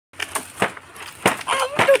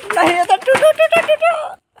नहीं ये तो टूटो टूटो टूटो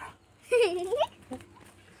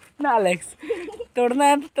ना अलेक्स, तोड़ना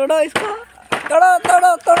है तोड़ो इसको, तोड़ो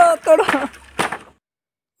तोड़ो तोड़ो तोड़ो।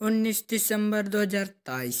 19 दिसंबर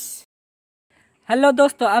 2023। हेलो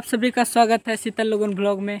दोस्तों, आप सभी का स्वागत है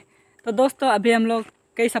shitallugunvlog में। तो दोस्तों अभी हम लोग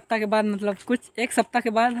कई सप्ताह के बाद, मतलब कुछ एक सप्ताह के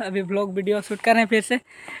बाद अभी ब्लॉग वीडियो शूट कर रहे हैं फिर से।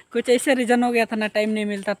 कुछ ऐसे रीज़न हो गया था ना, टाइम नहीं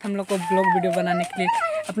मिलता था हम लोग को ब्लॉग वीडियो बनाने के लिए,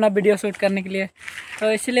 अपना वीडियो शूट करने के लिए,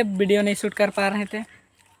 तो इसीलिए वीडियो नहीं शूट कर पा रहे थे।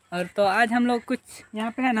 और तो आज हम लोग कुछ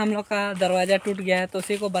यहाँ पे है ना, हम लोग का दरवाज़ा टूट गया है तो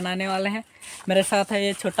उसी को बनाने वाले हैं। मेरे साथ है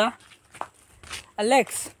ये छोटा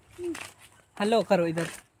अलेक्स, हेलो करो इधर,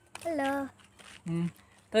 हेलो।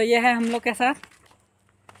 तो ये है हम लोग के साथ।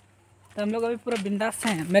 तो हम लोग अभी पूरा बिंदास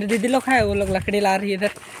हैं। मेरे दीदी लोग हैं, वो लोग लकड़ी ला रही है,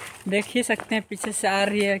 इधर देख ही सकते हैं पीछे से आ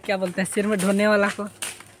रही है, क्या बोलते हैं सिर में ढोने वाला को,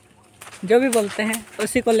 जो भी बोलते हैं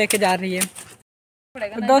उसी को लेके जा रही है।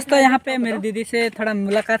 तो दोस्तों यहाँ पे मेरी दीदी से थोड़ा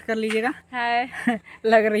मुलाकात कर लीजिएगा। हाय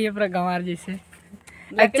लग रही है पूरा गंवार जी से।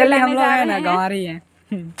 एक्चुअली हम लोग है ना गंवार ही हैं।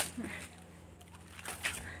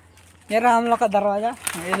 ये रहा हम लोग का दरवाजा,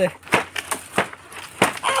 इधर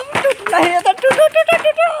टूटो टूटो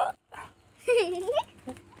टूटो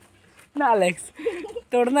ना अलेक्स,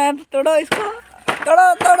 तोड़ना है तोड़ो इसको,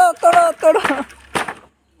 तोड़ो तोड़ो तोड़ो तोड़ो।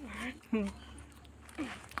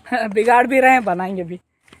 बिगाड़ भी रहे हैं, बनाएंगे भी।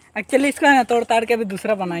 एक्चुअली इसको है ना तोड़ ताड़ के भी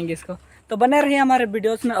दूसरा बनाएंगे इसको। तो बने रहिए हमारे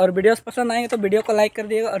वीडियोस में, और वीडियोस पसंद आएंगे तो वीडियो को लाइक कर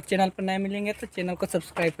दीजिएगा, और चैनल पर नए मिलेंगे तो चैनल को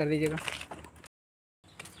सब्सक्राइब कर दीजिएगा।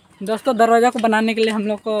 दोस्तों दरवाज़ा को बनाने के लिए हम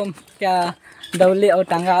लोग को क्या डवली और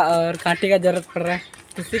टांगा और कांटे का ज़रूरत पड़ रहा है,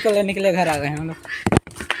 उसी को लेने के लिए घर आ गए हैं हम लोग।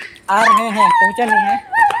 आ रहे हैं, पहुँचा नहीं है।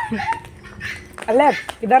 अलेक्स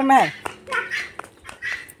किधर में है?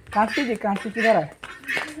 कांटी जी, कांटी किधर है?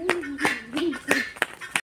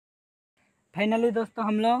 फाइनली दोस्तों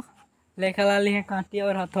हम लोग लेकर ला लिए हैं कांटी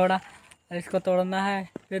और हथौड़ा, और इसको तोड़ना है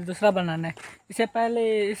फिर दूसरा बनाना है। इससे पहले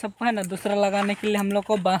इस सबको है ना दूसरा लगाने के लिए हम लोग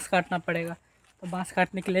को बांस काटना पड़ेगा, तो बांस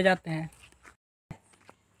काटने के लिए जाते हैं।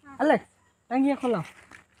 अलेक्स टंगिया खोला,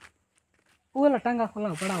 वो वाला टंगा खोला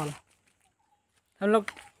बड़ा वाला। हम लोग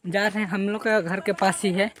जा रहे हैं, हम लोग का घर के पास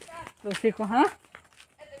ही है, तो उसी को। हाँ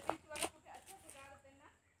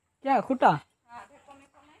क्या खुटा?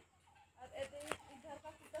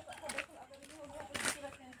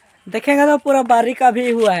 देखेगा तो पूरा बारी का भी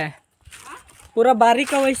हुआ है, पूरा बारी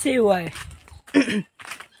का वैसे ही हुआ है।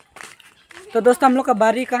 तो दोस्तों हम लोग का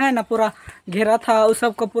बारी का है ना पूरा घेरा था, उस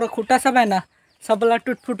सब का पूरा खूटा सब है ना, सब वाला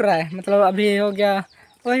टूट फूट रहा है। मतलब अभी हो गया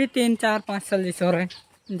वही 3 4 5 साल जैसे हो रहे हैं,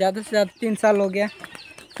 ज़्यादा से ज़्यादा 3 साल हो गया।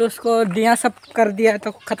 तो उसको दिया सब कर दिया है,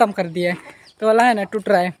 तो ख़त्म कर दिया है, तो वाला है ना टूट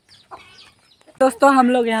रहा है। दोस्तों हम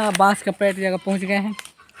लोग यहाँ बांस के पेड़ जगह पहुँच गए हैं,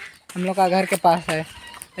 हम लोग का घर के पास है।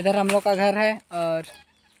 इधर हम लोग का घर है और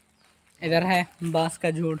इधर है बांस का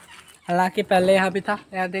झूड़। हालांकि पहले यहाँ भी था,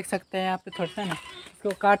 यहाँ देख सकते हैं, यहाँ पे थोड़ा सा ना इसको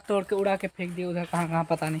काट तोड़ के उड़ा के फेंक दिए उधर, कहाँ कहाँ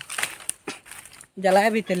पता नहीं। जलाया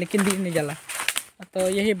भी थे लेकिन भी नहीं जला। तो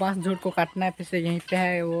यही बांस झूड़ को काटना है, फिर से यहीं पे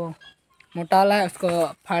है वो मोटा वाला है, उसको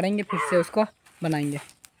फाड़ेंगे फिर से उसको बनाएंगे।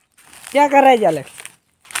 क्या कर रहा है अलेक्स?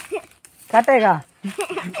 काटेगा?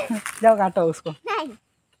 जाओ काटो उसको,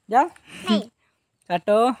 जाओ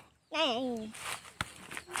काटो।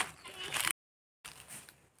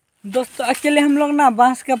 दोस्तों अकेले हम लोग ना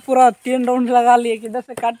बांस का पूरा 3 राउंड लगा लिए, किधर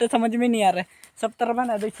से काटते समझ में नहीं आ रहा है। सब तरफ है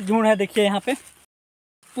ना देखिए झूड़ है, देखिए यहाँ पे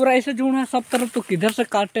पूरा ऐसे झूड़ है सब तरफ, तो किधर से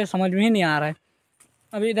काटे समझ में ही नहीं आ रहा है।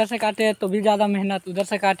 अभी इधर से काटे तो भी ज़्यादा मेहनत, उधर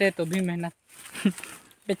से काटे तो भी मेहनत।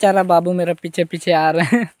 बेचारा बाबू मेरा पीछे पीछे आ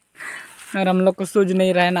रहे हैं और हम लोग को सूझ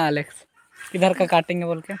नहीं रहा है ना अलेक्स किधर का काटेंगे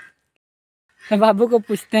बोल के। तो बाबू को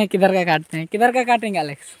पूछते हैं किधर का काटते हैं, किधर का काटेंगे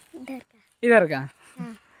अलेक्स? इधर का।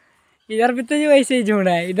 इधर भी तो जो ऐसे ही झूठ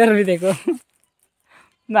है, इधर भी देखो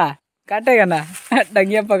ना, काटेगा ना?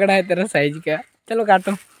 डगिया पकड़ा है तेरा साइज का, चलो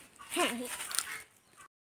काटो।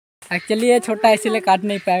 एक्चुअली ये छोटा इसीलिए काट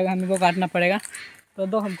नहीं पाएगा, हमको काटना पड़ेगा। तो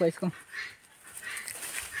दो हमको इसको,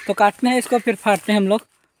 तो काटने हैं इसको, फिर फाड़ते हैं हम लोग।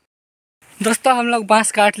 दोस्तों हम लोग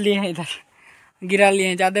बांस काट लिए हैं, इधर गिरा लिए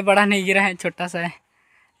हैं, ज़्यादा बड़ा नहीं गिरा है, छोटा सा है।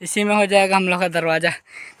 इसी में हो जाएगा हम लोग का दरवाज़ा।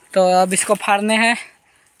 तो अब इसको फाड़ने हैं,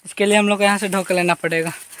 इसके लिए हम लोग को यहाँ से ढोक लेना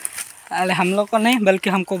पड़ेगा। अरे हम लोग को नहीं, बल्कि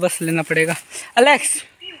हमको बस लेना पड़ेगा। अलेक्स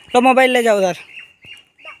तो मोबाइल ले जाओ उधर।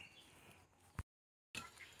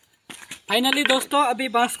 फाइनली दोस्तों अभी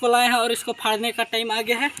बांस को लाए हैं और इसको फाड़ने का टाइम आ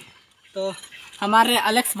गया है। तो हमारे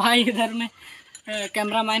अलेक्स भाई इधर में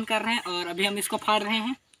कैमरा मैन कर रहे हैं, और अभी हम इसको फाड़ रहे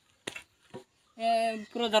हैं।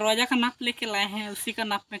 पूरा दरवाज़ा का नाप लेके लाए हैं, उसी का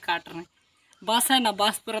नाप में काट रहे हैं। बांस है ना,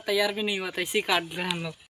 बांस पूरा तैयार भी नहीं हुआ था, इसी काट रहे हैं हम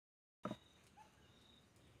लोग।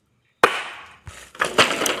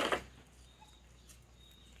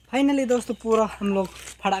 फाइनली दोस्तों पूरा हम लोग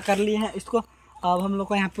फड़ा कर लिए हैं इसको। अब हम लोग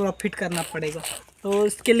को यहाँ पूरा फिट करना पड़ेगा। तो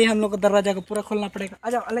इसके लिए हम लोग को दरवाज़ा को पूरा खोलना पड़ेगा। आ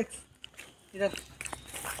जाओ अलेक्स, इधर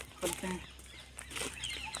खोलते हैं।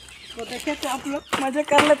 तो देखे तो आप लोग मज़े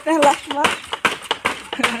कर लेते हैं लास्ट बार।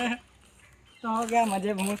 तो हो गया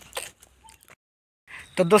मज़े बहुत।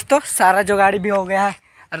 तो दोस्तों सारा जुगाड़ी भी हो गया है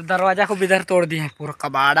और दरवाज़ा को भी इधर तोड़ दिए हैं पूरा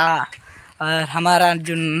कबाड़ा। और हमारा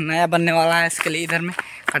जो नया बनने वाला है इसके लिए इधर में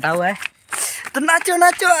कटा हुआ है। तो नाचो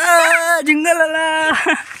नाचो जिंगल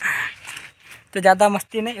वाला। तो ज़्यादा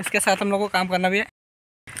मस्ती नहीं, उसके साथ हम लोग को काम करना भी है।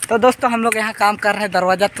 तो दोस्तों हम लोग यहाँ काम कर रहे हैं,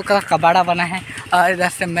 दरवाज़ा तो का कबाड़ा बना है और इधर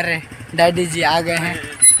से मेरे डैडी जी आ गए हैं।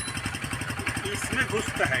 इसमें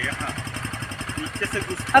घुसता है यहाँ नीचे से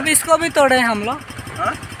घुसता। अब इसको भी तोड़े हैं हम लोग।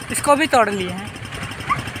 हाँ? इसको भी तोड़ लिए हैं।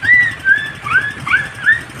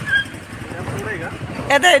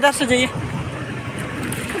 इधर इधर से जाइए,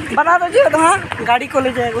 बना दीजिए। तो हाँ गाड़ी को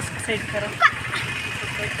ले जाएगा, उसको साइड करो।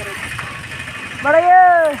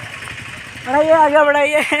 बढ़ाइए बढ़ाइए, आगे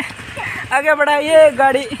बढ़ाइए, आगे बढ़ाइए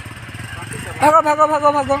गाड़ी। भागो भागो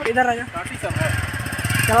भागो भागो, इधर आ जाओ।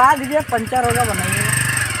 चला दीजिए, पंचर होगा बनाइए,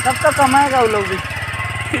 तब तो कमाएगा वो लोग भी।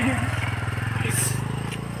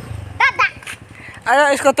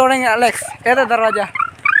 अरे इसको तोड़ेंगे अलेक्स, इधर दरवाज़ा।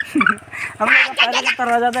 हम लोग का पहले का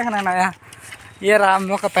दरवाज़ा देखना ना यार, ये रहा हम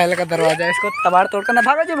लोग का पहले का दरवाज़ा। इसको तबाड़ तोड़ कर ना,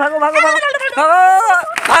 भागो जी भागो भागो भागो भागो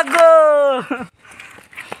भागो।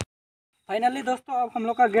 फाइनली दोस्तों अब हम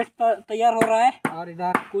लोग का गेट तैयार हो रहा है और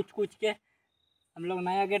इधर कुछ कुछ के हम लोग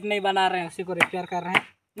नया गेट नहीं बना रहे हैं, उसी को रिपेयर कर रहे हैं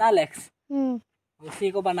ना अलेक्स।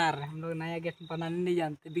 उसी को बना रहे हैं हम लोग, नया गेट बनाने नहीं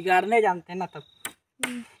जानते, बिगाड़ने जानते हैं ना, तब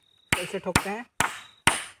ऐसे ठोकते हैं।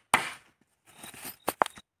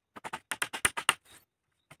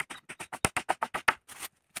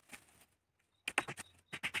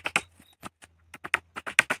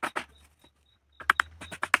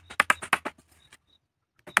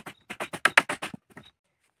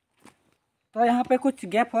 तो यहाँ पे कुछ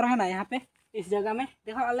गैप हो रहा है ना, यहाँ पे इस जगह में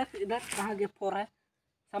देखो अलग, इधर कहाँ गैप हो रहा है,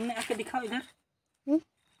 सामने आके दिखाओ इधर।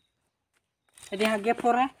 यदि यहाँ गैप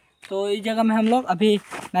हो रहा है तो इस जगह में हम लोग अभी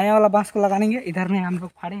नया वाला बांस को लगाएंगे। इधर में हम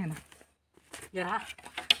लोग फाड़े हैं ना ये रहा,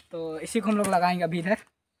 तो इसी को हम लोग लगाएंगे अभी इधर।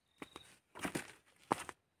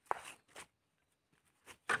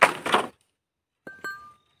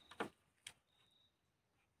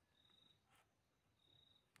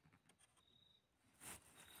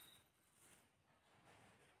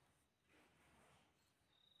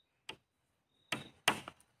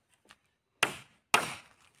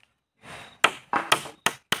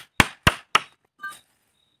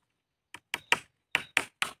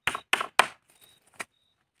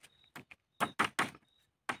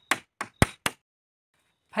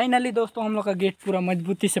 फाइनली दोस्तों हम लोग का गेट पूरा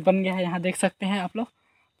मजबूती से बन गया है। यहाँ देख सकते हैं आप लोग,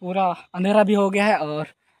 पूरा अंधेरा भी हो गया है और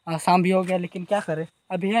शाम भी हो गया, लेकिन क्या करें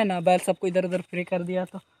अभी है ना, बैल सबको इधर उधर फ्री कर दिया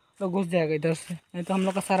तो घुस जाएगा इधर से, नहीं तो हम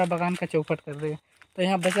लोग का सारा बागान का चौपट कर देगा। तो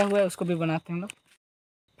यहाँ बचा हुआ है उसको भी बनाते हैं हम लोग।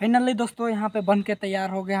 फाइनली दोस्तों यहाँ पे बन के तैयार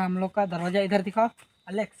हो गया हम लोग का दरवाज़ा। इधर दिखाओ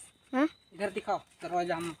अलेक्स, इधर दिखाओ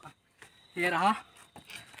दरवाज़ा हम लोग का, ये रहा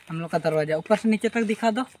हम लोग का दरवाज़ा। ऊपर से नीचे तक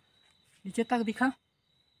दिखा दो, नीचे तक दिखा।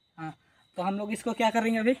 हाँ तो हम लोग इसको क्या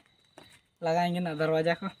करेंगे, अभी लगाएंगे ना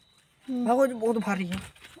दरवाज़ा को। भागो जो बहुत भारी है।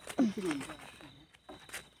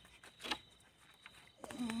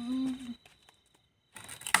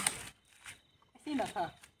 ऐसी ना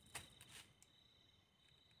था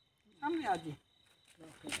हम आज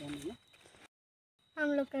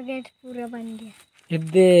हम लोग का गेट पूरा बन गया।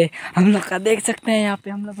 इधर हम लोग का देख सकते हैं, यहाँ पे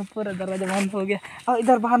हम लोग का पूरा दरवाजा बंद हो गया। और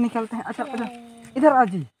इधर बाहर निकलते हैं। अच्छा इधर इधर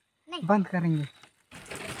आज ही बंद करेंगे।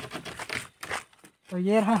 तो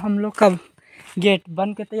ये रहा हम लोग का गेट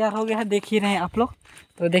बन के तैयार हो गया है, देख ही रहे हैं आप लोग।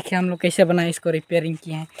 तो देखिए हम लोग कैसे बनाए, इसको रिपेयरिंग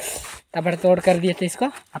किए हैं, तबड़ तोड़ कर दिए थे इसको,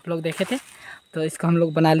 आप लोग देखे थे। तो इसको हम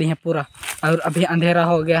लोग बना लिए हैं पूरा। और अभी अंधेरा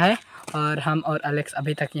हो गया है और हम और अलेक्स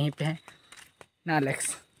अभी तक यहीं पे हैं ना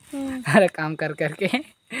अलेक्स। अरे काम कर करके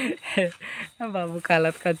बाबू का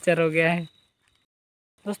हालत खच्चर हो गया है।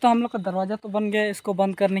 दोस्तों हम लोग का दरवाज़ा तो बन गया है, इसको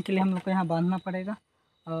बंद करने के लिए हम लोग को यहाँ बांधना पड़ेगा।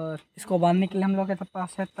 और इसको बांधने के लिए हम लोग के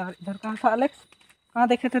पास है तार। इधर कहाँ था अलेक्स, कहाँ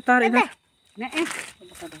देखे थे तार? इधर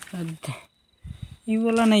ये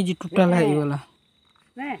वाला नहीं जी, टूटल है ये वाला।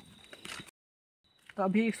 तो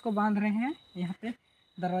अभी इसको बांध रहे हैं, यहाँ पे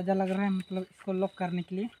दरवाज़ा लग रहा है, मतलब इसको लॉक करने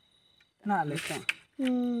के लिए ना अलेक्स।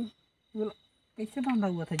 कैसे बांधा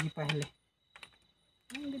हुआ था जी पहले,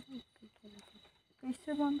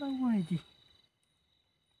 कैसे बांधा हुआ है जी?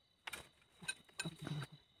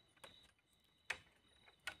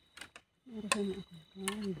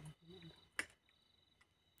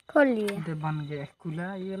 खोल लिया, बन गया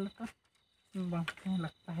खुला ये वाला। तो बांधते हैं,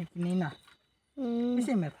 लगता है कि नहीं ना,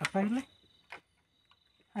 इसी में था पहले।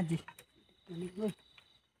 हाँ जी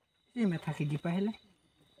इसी में था कि जी पहले,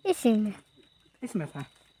 इसी में। इसमें था।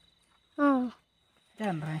 हाँ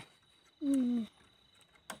जान रहे हैं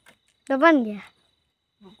तो बन गया।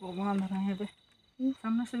 को बांध रहे हैं पे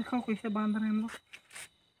सामने से दिखाओ कैसे बांध रहे हैं हम लोग।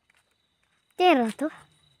 तेरा तो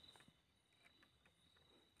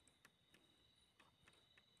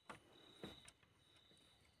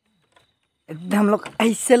इधर हम लोग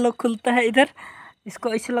ऐसे लोग खुलता है इधर,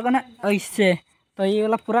 इसको ऐसे लगाना ऐसे, तो ये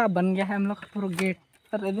वाला पूरा बन गया है हम लोग का पूरा गेट।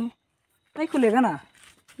 पर इधर नहीं खुलेगा ना,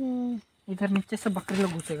 इधर नीचे से बकरी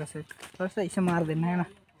लोग घुसेगा सर, थोड़ा सा ऐसे मार देना है ना,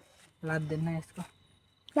 लाद देना है इसको।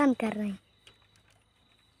 बंद कर रहे हैं।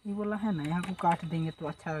 ये बोला है ना यहाँ को काट देंगे तो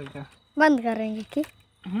अच्छा लगेगा। बंद करेंगे कि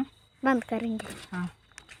बंद करेंगे। हाँ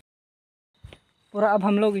पूरा अब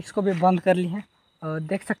हम लोग इसको भी बंद कर लिए हैं। और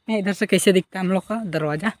देख सकते हैं इधर से कैसे दिखता है हम लोग का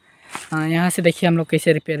दरवाज़ा। यहाँ से देखिए हम लोग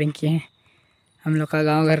कैसे रिपेयरिंग किए हैं। हम लोग का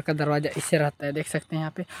गांव घर का दरवाज़ा इससे रहता है, देख सकते हैं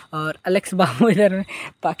यहाँ पे। और अलेक्स बाबू इधर में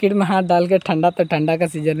पॉकेट में हाथ डाल के, ठंडा तो ठंडा का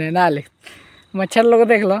सीजन है ना अलेक्स, मच्छर लोग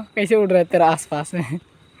देख लो कैसे उड़ रहे हैं तेरा आसपास में।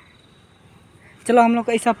 चलो हम लोग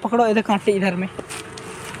को ऐसा पकड़ो, इधर कांटे इधर में।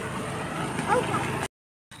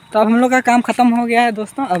 तो अब हम लोग का काम ख़त्म हो गया है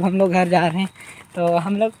दोस्तों, अब हम लोग घर जा रहे हैं। तो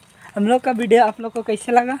हम लोग का वीडियो आप लोग को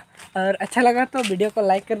कैसे लगा, और अच्छा लगा तो वीडियो को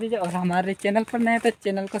लाइक कर दीजिए, और हमारे चैनल पर नए तो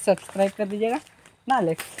चैनल को सब्सक्राइब कर दीजिएगा ना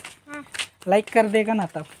अलेक्स। लाइक कर देगा ना,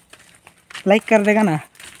 तब लाइक कर देगा ना।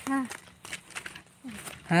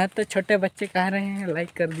 हाँ तो छोटे बच्चे कह रहे हैं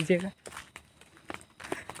लाइक कर दीजिएगा।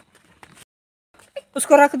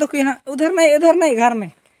 उसको रख दो कि यहाँ, उधर नहीं घर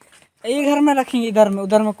में, ये घर में रखेंगे, इधर में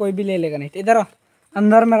उधर में कोई भी ले लेगा नहीं, तो इधर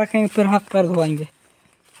अंदर में रखेंगे, फिर हाथ पैर धोएंगे।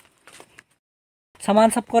 सामान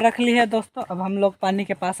सबको रख ली है दोस्तों, अब हम लोग पानी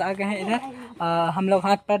के पास आ गए हैं इधर। हम लोग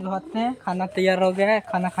हाथ पैर धोते हैं, खाना तैयार हो गया है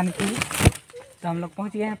खाना खाने के लिए, तो हम लोग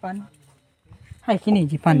पहुँच गए हैं। पानी है कि नहीं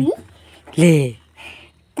जी? पानी ले,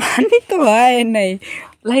 पानी तो है नहीं,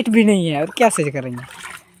 लाइट भी नहीं है, और क्या से करेंगे,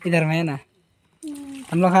 इधर में है ना।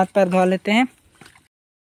 हम लोग हाथ पैर धो लेते हैं।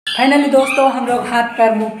 फाइनली दोस्तों हम लोग हाथ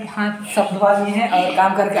पैर मुँह हाथ सब धोवा लिए हैं, और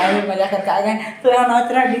काम करके आए, मजा करके आ गए। तो यहाँ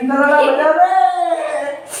नाच रहा है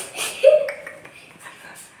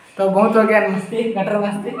तो बहुत हो गया मस्ती, गटर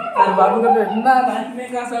मस्ती। और बाबू का तो इतना नाचने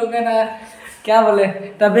का शौक है ना, क्या बोले।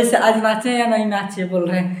 तभी से आज नाचे या नहीं नाचे बोल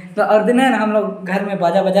रहे हैं। तो और दिन है ना हम लोग घर में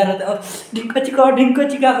बाजा बजा रहते हैं और ढिंको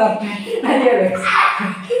चिका करते हैं।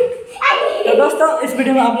 तो दोस्तों इस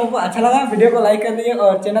वीडियो में आप लोगों को अच्छा लगा, वीडियो को लाइक कर दीजिए,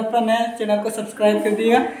 और चैनल पर नए चैनल को सब्सक्राइब कर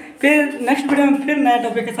दीजिएगा। फिर नेक्स्ट वीडियो में फिर नए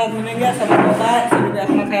टॉपिक के साथ मिलेंगे। सभी को बाय, सभी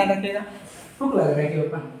अपना ख्याल रखिएगा। भूख लग रहा है कि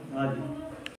ऊपर